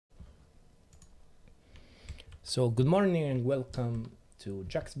So good morning and welcome to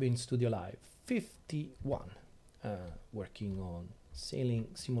Jaxx Vane Studio Live 51, working on sailing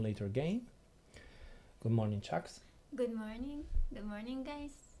simulator game. Good morning, Jaxx. Good morning. Good morning,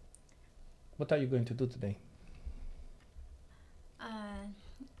 guys. What are you going to do today?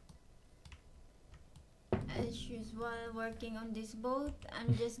 As usual, working on this boat.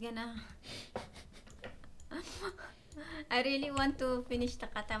 I'm just gonna... I really want to finish the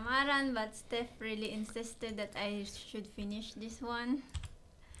catamaran, but Steph really insisted that I should finish this one.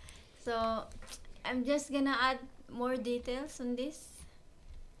 So, I'm just gonna add more details on this.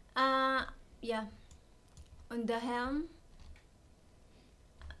 Yeah. On the helm.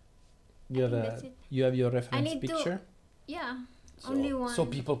 You have your reference picture? Yeah, So, only one. so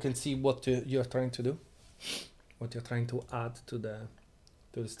people can see what you're trying to do, what you're trying to add to the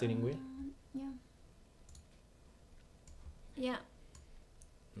steering wheel. Yeah. Yeah.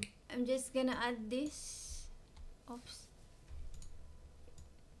 I'm just gonna add this. Oops.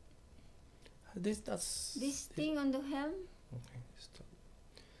 This thing on the helm. Okay.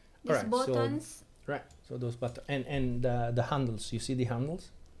 These Alright, buttons. Right. So those buttons and the handles. You see the handles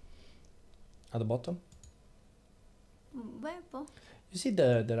at the bottom? Where po? You see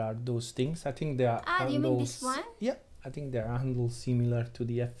there are those things. I think they are handles. You mean this one? Yeah, I think they are handles similar to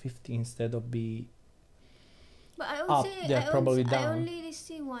the F50 instead of be. But I also down. I only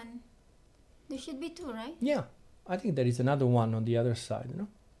see one. There should be two, right? Yeah, I think there is another one on the other side. No?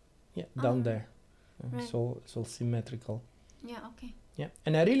 Yeah, down there. Right. So it's all symmetrical. Yeah. Okay. Yeah,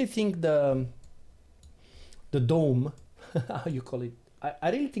 and I really think the dome, how you call it?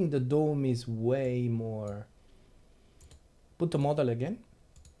 I really think the dome is way more. Put the model again.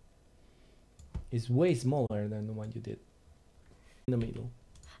 Is way smaller than the one you did in the middle.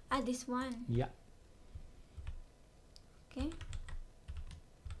 This one. Yeah. Okay.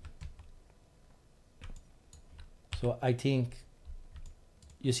 So I think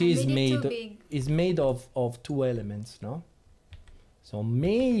you see it's made of two elements, no? So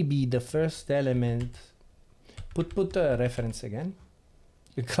maybe the first element. Put the reference again.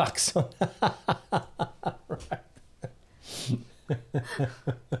 The klaxon. Right.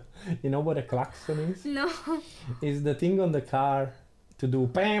 You know what a klaxon is? No. It's the thing on the car to do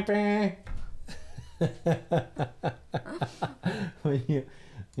bang bang.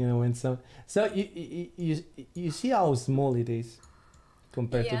 When when some. So you see how small it is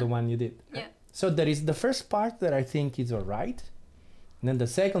compared to the one you did. Yeah. So there is the first part that I think is alright. And then the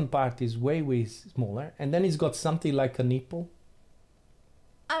second part is way smaller, and then it's got something like a nipple.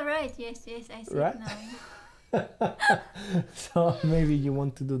 Right. Yes. I see right? it now. So maybe you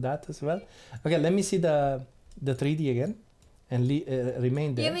want to do that as well. Okay, let me see the 3D again, and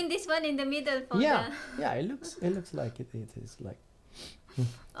remain there. You mean this one in the middle? Yeah. It looks like it is like.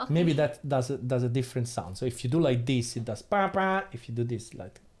 Okay. Maybe that does a different sound. So if you do like this, it does pa pa. If you do this,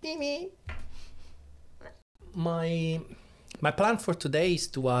 like me. My plan for today is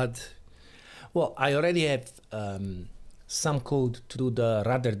to add. Well, I already have some code to do the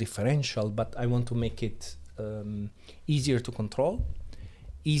rudder differential, but I want to make it easier to control,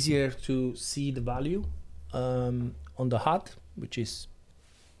 easier to see the value on the HUD, which is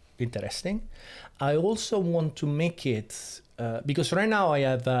interesting. I also want to make it because right now I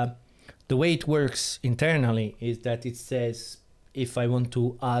have the way it works internally is that it says if I want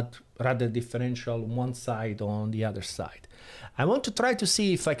to add rudder differential on one side or on the other side. I want to try to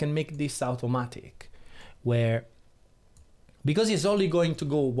see if I can make this automatic, where because it's only going to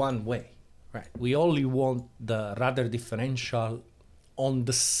go one way, right? We only want the rudder differential on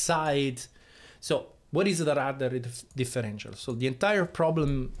the side. So what is the rudder differential? So the entire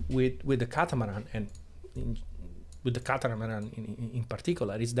problem with the catamaran and with the catamaran in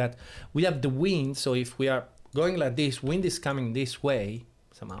particular is that we have the wind. So if we are going like this, wind is coming this way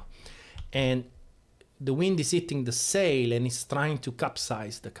somehow, and the wind is hitting the sail and is trying to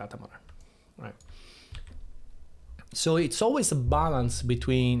capsize the catamaran, right? So it's always a balance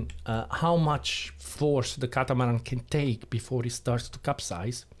between how much force the catamaran can take before it starts to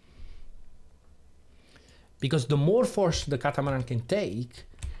capsize. Because the more force the catamaran can take,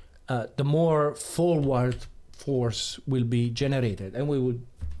 the more forward force will be generated, and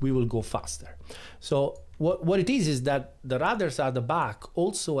we will go faster. So what it is that the rudders at the back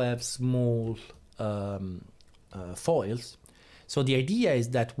also have small foils. So the idea is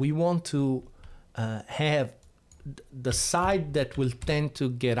that we want to have the side that will tend to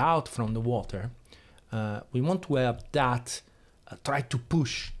get out from the water. We want to have that try to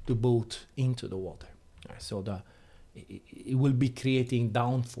push the boat into the water. So it will be creating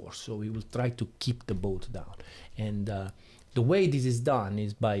downforce. So we will try to keep the boat down. And the way this is done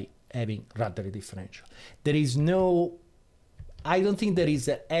is by having rudder differential. There is no, I don't think there is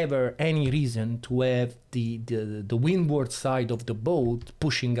ever any reason to have the windward side of the boat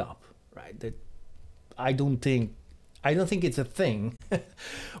pushing up, right? That I don't think it's a thing.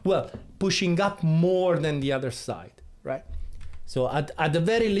 Well, pushing up more than the other side, right? So at the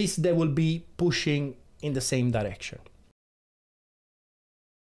very least, they will be pushing in the same direction.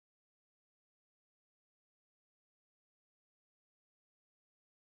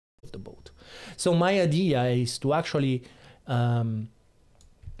 Of the boat. So my idea is to actually have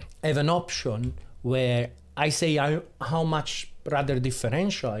an option where I say how much rudder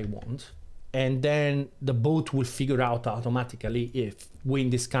differential I want, and then the boat will figure out automatically if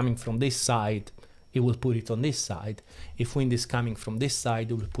wind is coming from this side, it will put it on this side. If wind is coming from this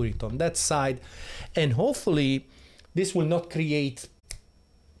side, it will put it on that side. And hopefully this will not create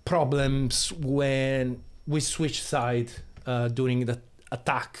problems when we switch side during the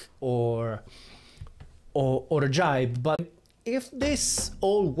attack or a jibe. But if this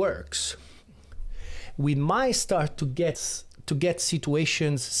all works, we might start to get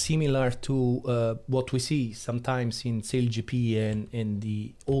situations similar to what we see sometimes in SailGP and in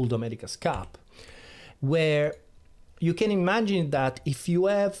the old America's Cup, where you can imagine that if you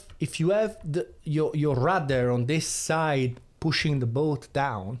have your rudder on this side pushing the boat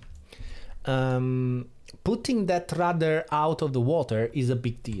down, putting that rudder out of the water is a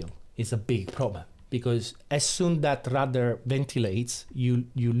big deal. It's a big problem, because as soon that rudder ventilates, you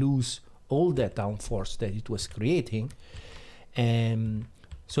lose all that downforce that it was creating. And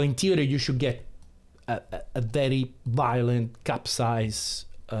so in theory, you should get a very violent capsize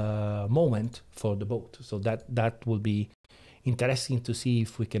moment for the boat. So that will be interesting to see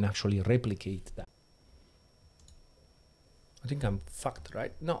if we can actually replicate that. I think I'm fucked,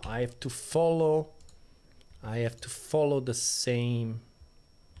 right? No, I have to follow the same,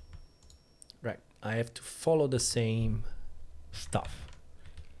 right? I have to follow the same stuff.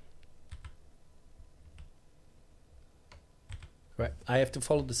 Right, I have to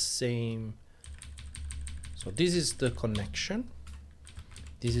follow the same. So this is the connection.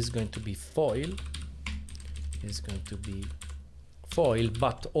 This is going to be foil. This is going to be foil,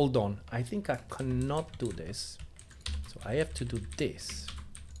 but hold on. I think I cannot do this. So I have to do this.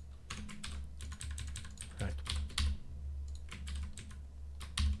 Right.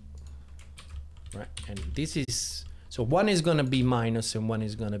 Right, and this is, so one is going to be minus and one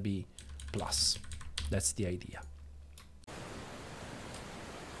is going to be plus. That's the idea.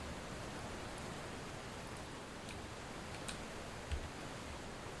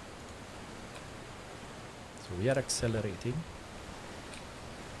 We are accelerating,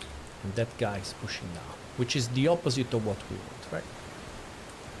 and that guy is pushing down, which is the opposite of what we want, right?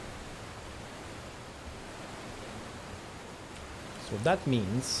 So that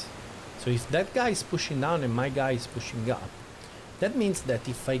means, so if that guy is pushing down and my guy is pushing up, that means that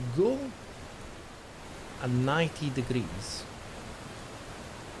if I go at 90 degrees,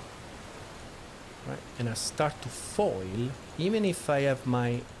 right, and I start to foil, even if I have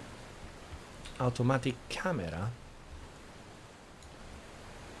my automatic camera,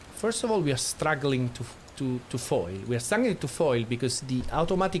 first of all, we are struggling to foil. We are struggling to foil because the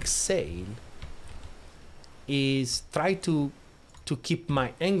automatic sail is try to keep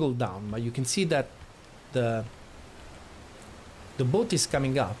my angle down, but you can see that the boat is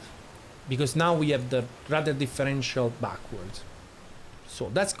coming up because now we have the rudder differential backwards.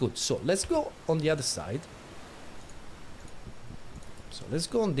 So that's good. So let's go on the other side. So let's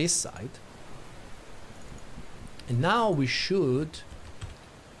go on this side. And now we should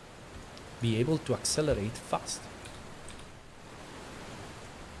be able to accelerate fast.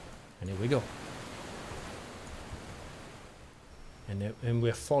 And here we go. And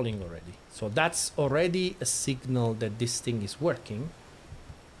we're falling already. So that's already a signal that this thing is working.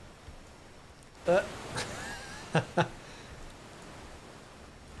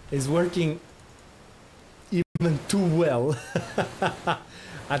 It's working even too well.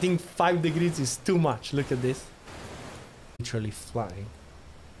 I think 5 degrees is too much. Look at this. Literally flying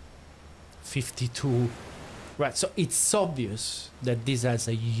 52, right? So it's obvious that this has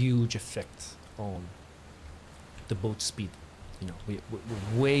a huge effect on the boat speed. You know,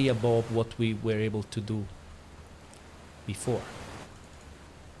 we're way above what we were able to do before.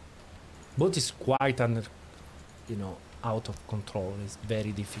 Boat is quite under, you know, out of control. It's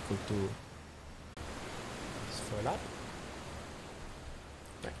very difficult to foil up.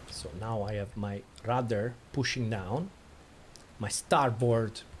 Right. So now I have my rudder pushing down. My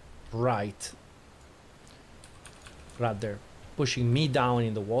starboard right rudder pushing me down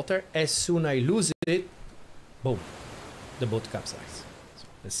in the water. As soon as I lose it, boom, the boat capsizes. So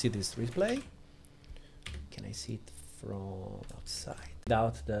Let's see this replay. Can I see it from outside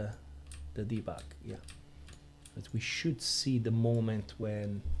without the debug? Yeah, but we should see the moment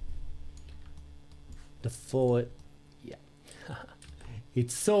when the forward. Yeah,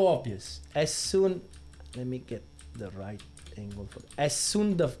 it's so obvious. As soon, let me get the right angle for as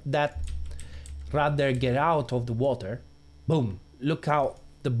soon that rudder get out of the water, boom! Look how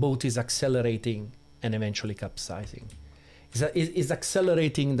the boat is accelerating and eventually capsizing. It's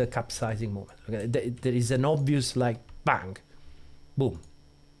accelerating the capsizing moment. Okay? There is an obvious like bang, boom,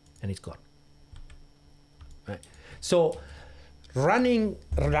 and it's gone. Right. So running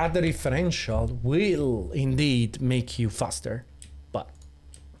rudder differential will indeed make you faster, but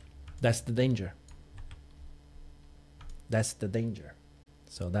that's the danger. That's the danger.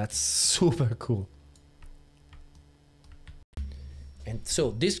 So that's super cool. And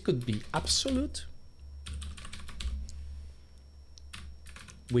so this could be absolute,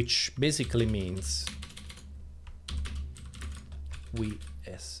 which basically means we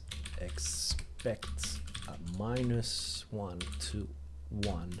expect a -1 to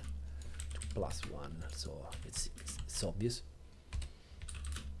 1 to +1. So it's obvious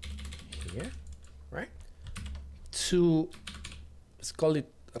here, right? To, let's call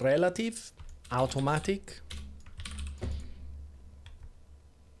it relative, automatic,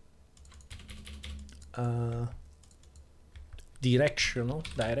 directional,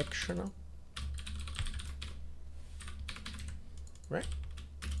 right?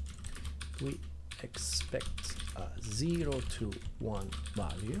 We expect a 0 to 1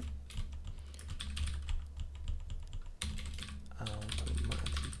 value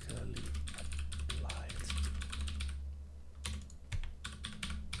automatically applied.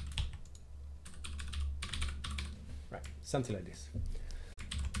 Right, something like this.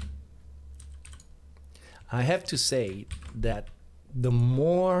 I have to say that the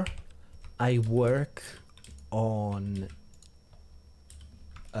more I work on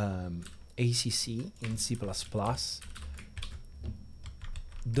ACC in C++,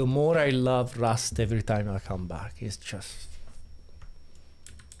 the more I love Rust every time I come back. It's just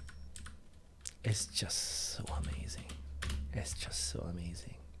so amazing. It's just so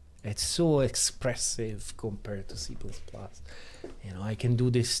amazing. It's so expressive compared to C++. You know, I can do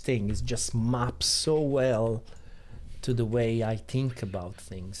this thing. It just maps so well to the way I think about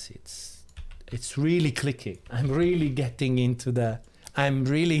things. It's really clicking. I'm really getting into the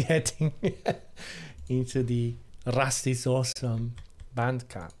Rust is awesome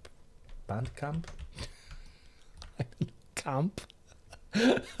Bandcamp. Bandcamp? Camp?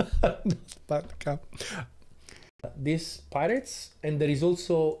 Not Bandcamp. These pirates, and there is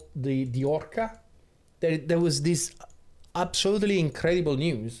also the Orca. There was this absolutely incredible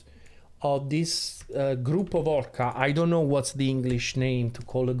news of this group of Orca. I don't know what's the English name to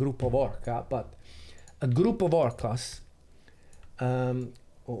call a group of Orca, but a group of Orcas,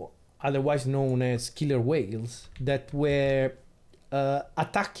 or otherwise known as killer whales, that were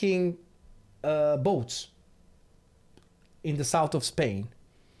attacking boats in the south of Spain.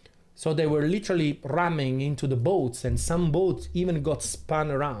 So they were literally ramming into the boats, and some boats even got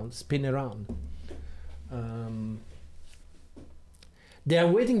spin around. They are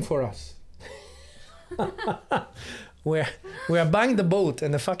waiting for us. we are buying the boat,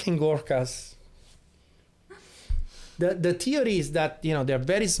 and the fucking Orcas. The theory is that, you know, they're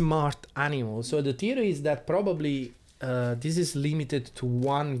very smart animals. So the theory is that probably this is limited to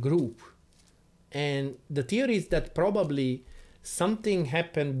one group, and the theory is that probably something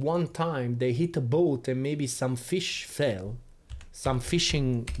happened one time. They hit a boat, and maybe some fish fell, some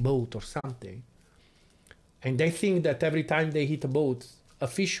fishing boat or something. And they think that every time they hit a boat, a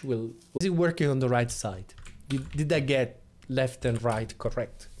fish will... Is it working on the right side? Did I get left and right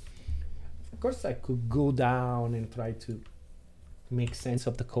correct? Of course, I could go down and try to make sense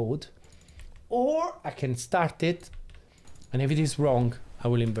of the code. Or I can start it, and if it is wrong, I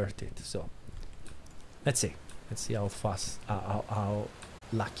will invert it. So let's see. Let's see how fast, how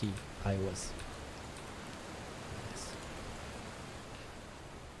lucky I was. Yes.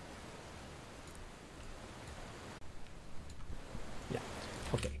 Yeah,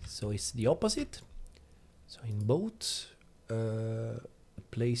 okay, so it's the opposite. So in boat, a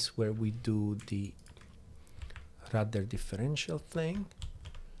place where we do the rudder differential thing,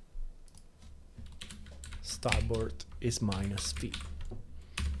 starboard is -v.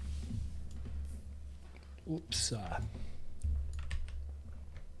 Oops. Let's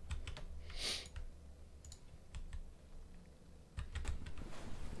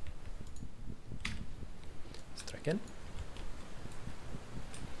try again.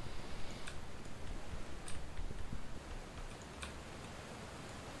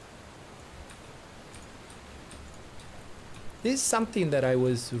 This is something that I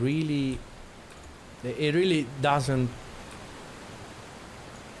was really, it really doesn't,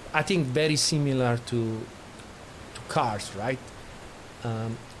 I think very similar to cars, right?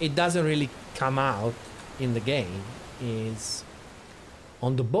 It doesn't really come out in the game, is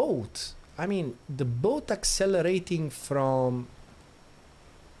on the boat. I mean, the boat accelerating from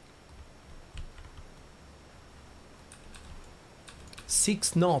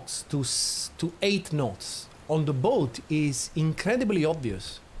 6 knots to 8 knots on the boat is incredibly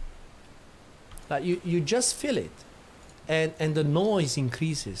obvious. Like you just feel it, and the noise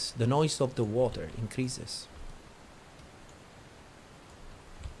increases. The noise of the water increases.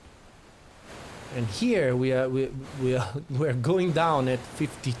 And here we're going down at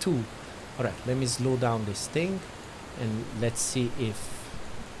 52. All right, let me slow down this thing, and let's see if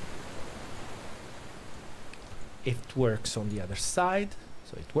it works on the other side.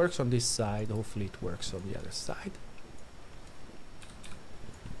 So it works on this side. Hopefully it works on the other side.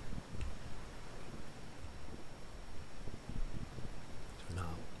 So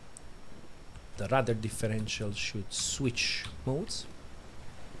now the rudder differential should switch modes.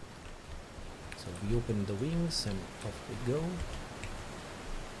 So we open the wings and off we go.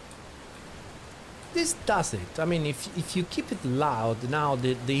 This does it. I mean, if you keep it loud, now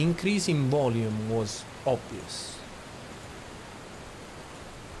the increase in volume was obvious.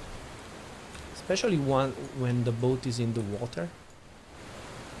 Especially when the boat is in the water.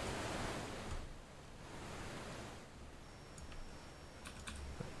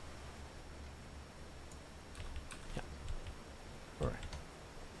 Yeah. All right.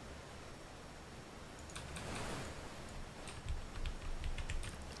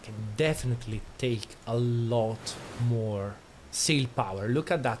 Can definitely take a lot more sail power.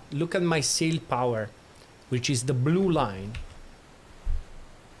 Look at that. Look at my sail power, which is the blue line.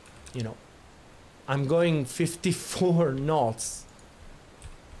 You know, I'm going 54 knots,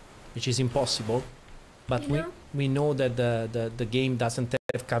 which is impossible. But we know that the game doesn't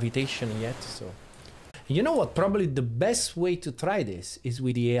have cavitation yet. So you know what? Probably the best way to try this is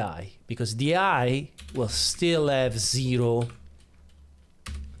with the AI, because the AI will still have zero.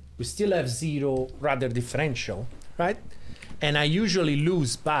 We still have zero rudder differential, right? And I usually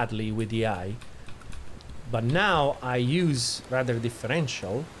lose badly with the AI. But now I use rudder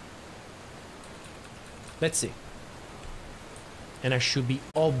differential. Let's see. And I should be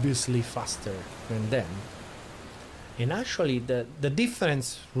obviously faster than them. And actually the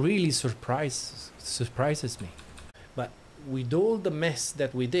difference really surprises me. But with all the mess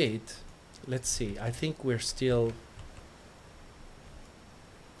that we did, let's see, I think we're still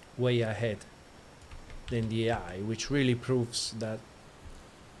way ahead than the AI, which really proves that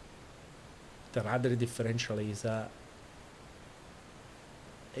the rudder differential is a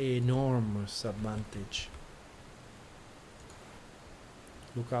enormous advantage.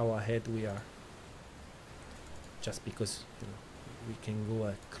 Look how ahead we are, just because, you know, we can go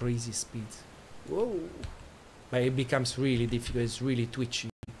at crazy speeds. Whoa! But it becomes really difficult. It's really twitchy.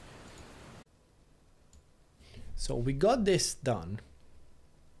 So we got this done.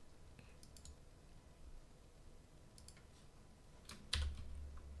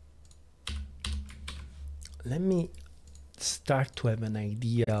 Let me start to have an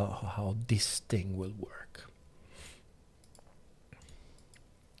idea of how this thing will work.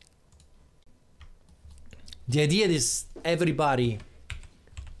 The idea is everybody,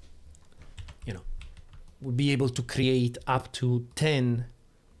 you know, will be able to create up to 10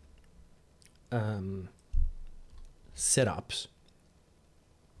 setups.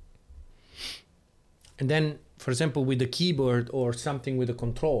 And then, for example, with the keyboard or something with a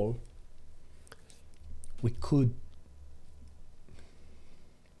control, we could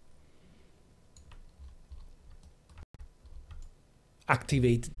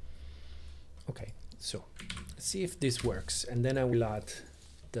activate. Okay, so let's see if this works, and then I will add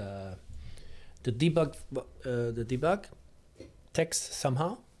the debug text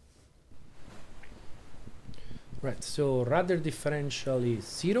somehow. Right, so rudder differential is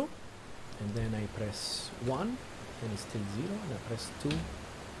 0, and then I press 1, and it's still 0, and I press 2,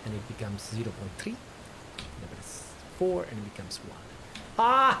 and it becomes 0.3. And I press 4 and it becomes 1.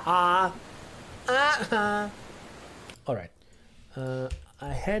 Ha ha! All right.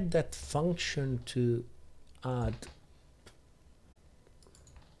 I had that function to add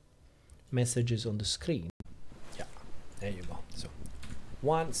messages on the screen. Yeah, there you go. So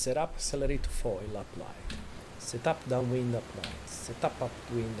 1, set up accelerate foil applied. Set up downwind applied. Set up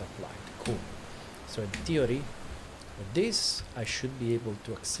upwind applied. Cool. So in theory, with this, I should be able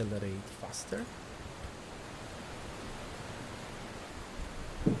to accelerate faster.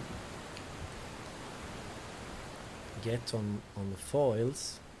 get on the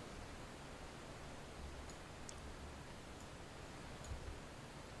foils.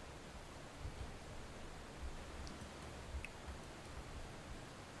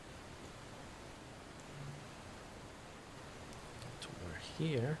 Get over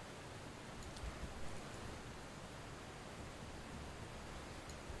here.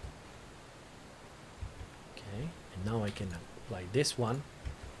 Okay, and now I can apply this one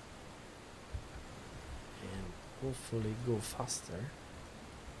and hopefully go faster.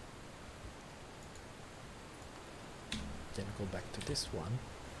 Then go back to this one,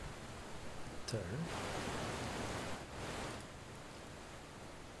 turn,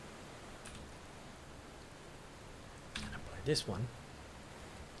 and apply this one.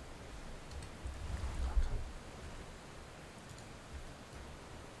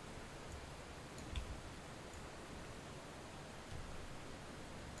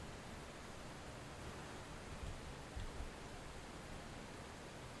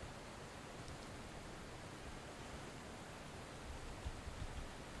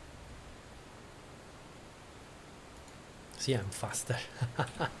 See, I'm faster.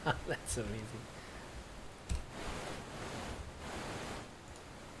 That's amazing.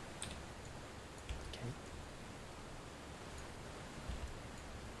 Okay.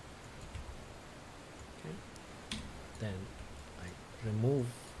 Okay. Then I remove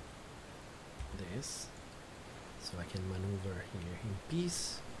this so I can maneuver here in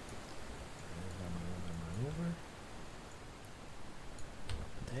peace. Maneuver.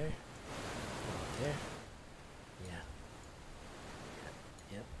 There. There. Yeah.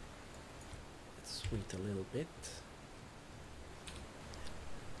 Yep. Let's wait a little bit.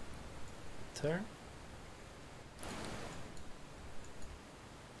 Turn.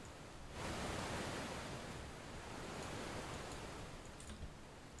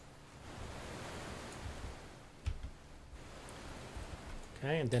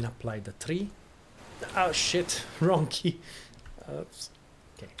 Okay, and then apply the 3. Oh shit, wrong key. Oops.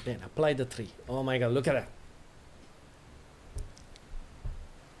 Okay, then apply the 3. Oh my god, look at that.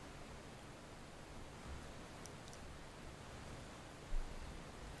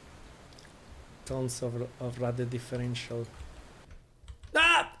 Tons of rudder differential.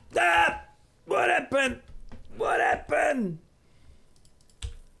 Ah! Ah! What happened? What happened?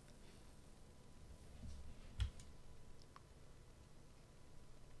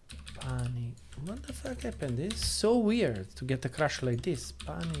 Panic. What the fuck happened? This is so weird to get a crash like this.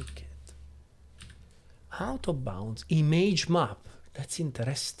 Panic. Out of bounds. Image map. That's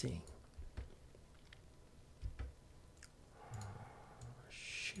interesting.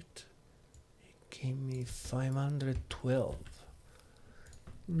 Shit. Give me 512.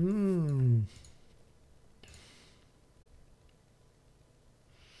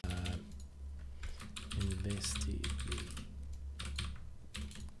 Investigate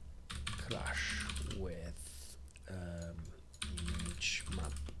crash with image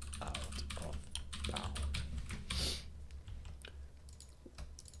map out of bound.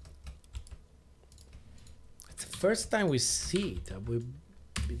 It's the first time we see it. We've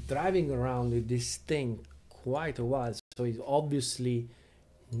been driving around with this thing quite a while, so it's obviously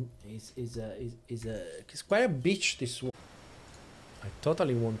it's quite a bitch, this one. I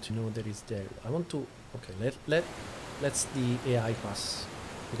totally want to know that it's there. I want to, okay, let's the AI pass,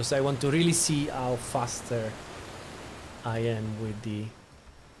 because I want to really see how faster I am with the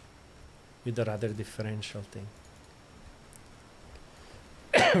rudder differential thing.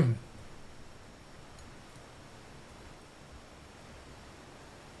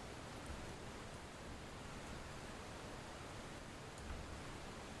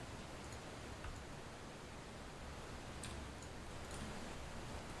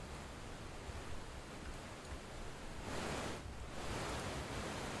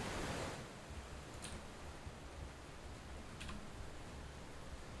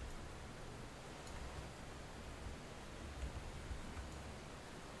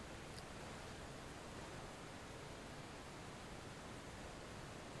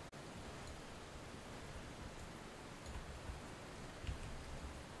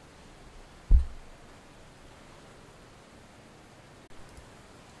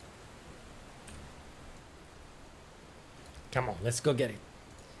 Come on, let's go get it.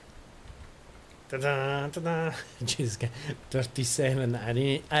 Ta-da, ta-da. Jeez, 37.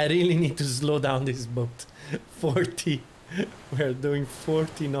 I really need to slow down this boat. 40. We're doing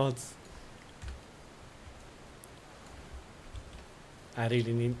 40 knots. I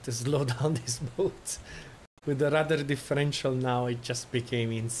really need to slow down this boat. With the rudder differential now, it just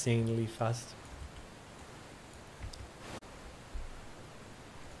became insanely fast.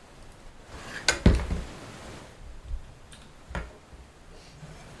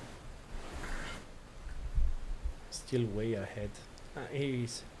 still way ahead. Here he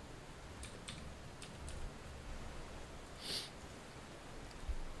is.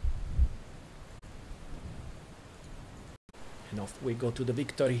 And off we go to the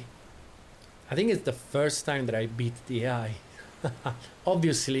victory. I think it's the first time that I beat the AI.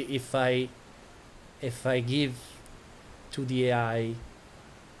 Obviously, if I give to the AI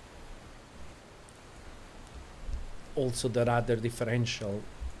also the rudder differential,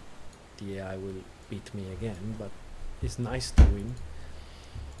 the AI will beat me again, but it's nice to win.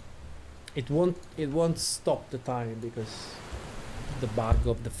 It won't stop the time because the bug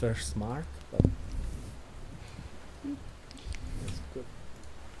of the first mark, but that's good.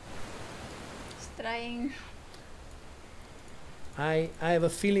 It's trying. I have a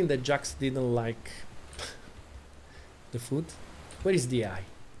feeling that Jaxx didn't like the food. Where is the eye?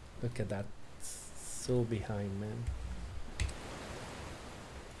 Look at that. So behind, man.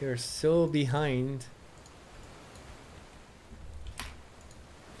 You're so behind.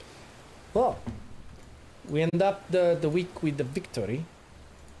 Well, we end up the week with the victory.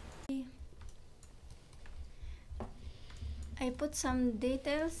 I put some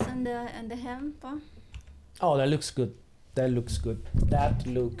details on the helm, pa. Oh, that looks good. That looks good. That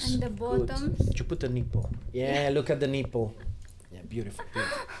looks And the good. bottoms. Did you put a nipple? Yeah, look at the nipple. Yeah, beautiful,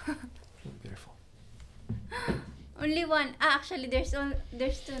 beautiful. Beautiful. Only one. Ah, actually, there's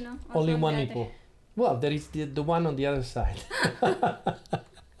two, no? Also Only on one the other. nipple. Well, there is the one on the other side.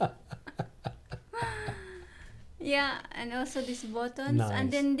 Yeah, and also these buttons. Nice.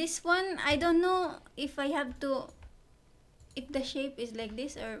 And then this one, I don't know if I have to, if the shape is like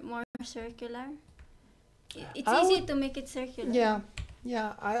this or more circular. It's I easy would- to make it circular. Yeah,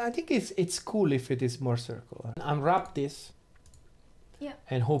 yeah. I think it's cool if it is more circular. Unwrap this. Yeah.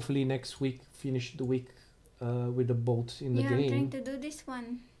 And hopefully next week finish the week with the boats in the Yeah, I'm trying game. to do this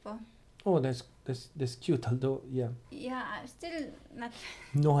one. Po. Oh, that's cute. Although, yeah, Yeah, I'm still not.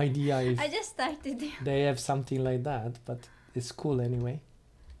 no idea if I just started. they have something like that, but it's cool anyway.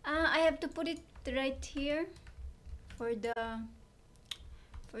 I have to put it right here for the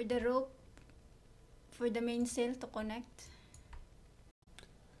rope for the mainsail to connect.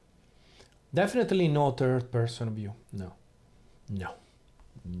 Definitely no third person view. No. No.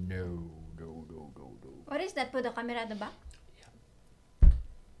 No, no, no, no, no. What is that? Put the camera at the back?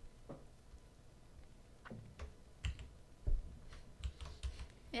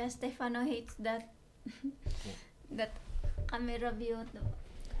 Yeah, Stefano hates that that camera view.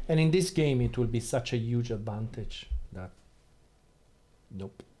 And in this game, it will be such a huge advantage that.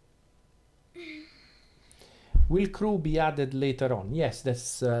 Nope. Will crew be added later on? Yes,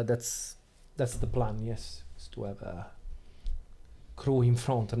 that's the plan. Yes, is to have a crew in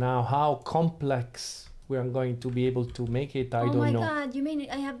front. Now, how complex we are going to be able to make it, I Oh don't my know. god, you mean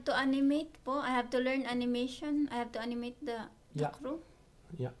I have to animate po? I have to learn animation? I have to animate the Yeah. crew?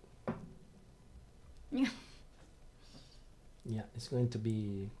 Yeah. Yeah. Yeah, it's going to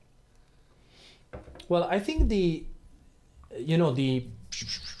be. Well, I think the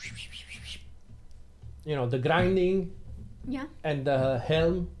grinding Yeah. and the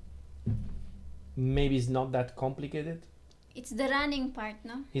helm maybe is not that complicated. It's the running part,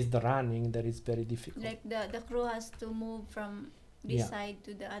 no? It's the running that is very difficult. Like the crew has to move from this Yeah. side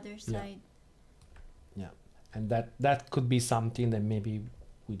to the other side. And that could be something that maybe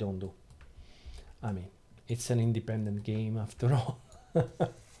we don't do. I mean, it's an independent game after all.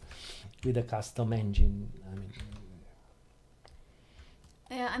 With a custom engine. I mean,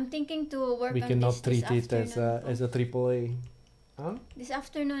 I'm thinking to work we on cannot this treat it afternoon, as a AAA. Huh? This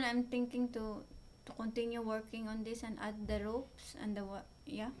afternoon, I'm thinking to continue working on this and add the ropes and the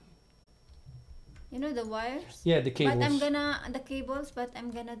you know, the wires. Yeah, the cables. But I'm gonna but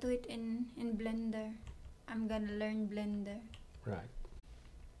I'm gonna do it in Blender. I'm gonna learn Blender. Right.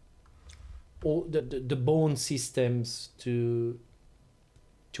 All the bone systems to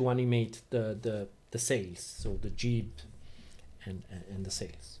animate the sails, so the jib and the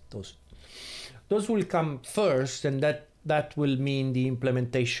sails. Those will come first, and that will mean the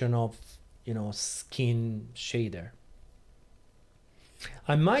implementation of skin shader.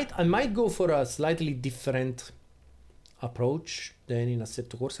 I might go for a slightly different approach than in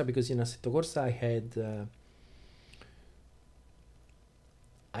Assetto Corsa, because in Assetto Corsa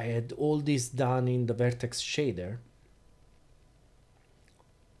I had all this done in the vertex shader,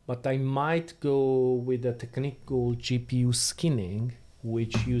 but I might go with a technique called GPU skinning,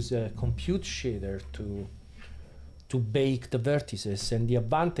 which use a compute shader to bake the vertices. And the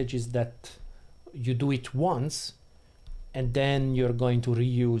advantage is that you do it once, and then you're going to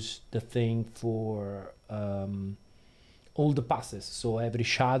reuse the thing for all the passes. So every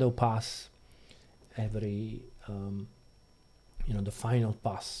shadow pass, every you know, the final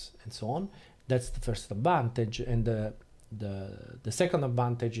pass and so on. That's the first advantage. And the second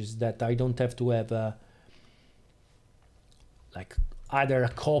advantage is that I don't have to have like either a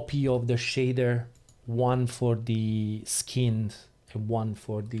copy of the shader, one for the skinned and one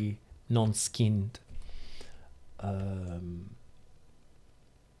for the non-skinned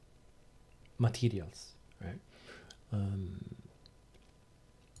materials, right?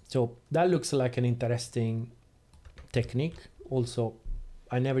 So that looks like an interesting technique. Also,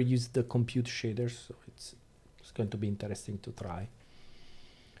 I never used the compute shaders, so it's going to be interesting to try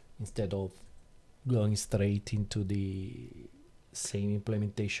instead of going straight into the same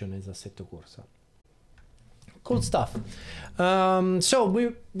implementation as Assetto Corsa. Cool stuff. So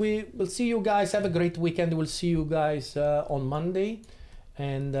we will see you guys. Have a great weekend. We'll see you guys on Monday.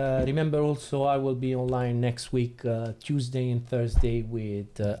 And remember also, I will be online next week, Tuesday and Thursday,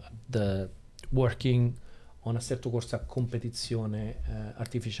 with the working on Assetto Corsa Competizione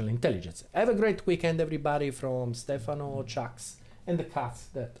Artificial Intelligence. Have a great weekend, everybody, from Stefano, Jaxx, and the cats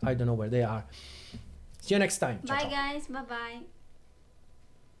that I don't know where they are. See you next time. Bye, guys. Bye-bye.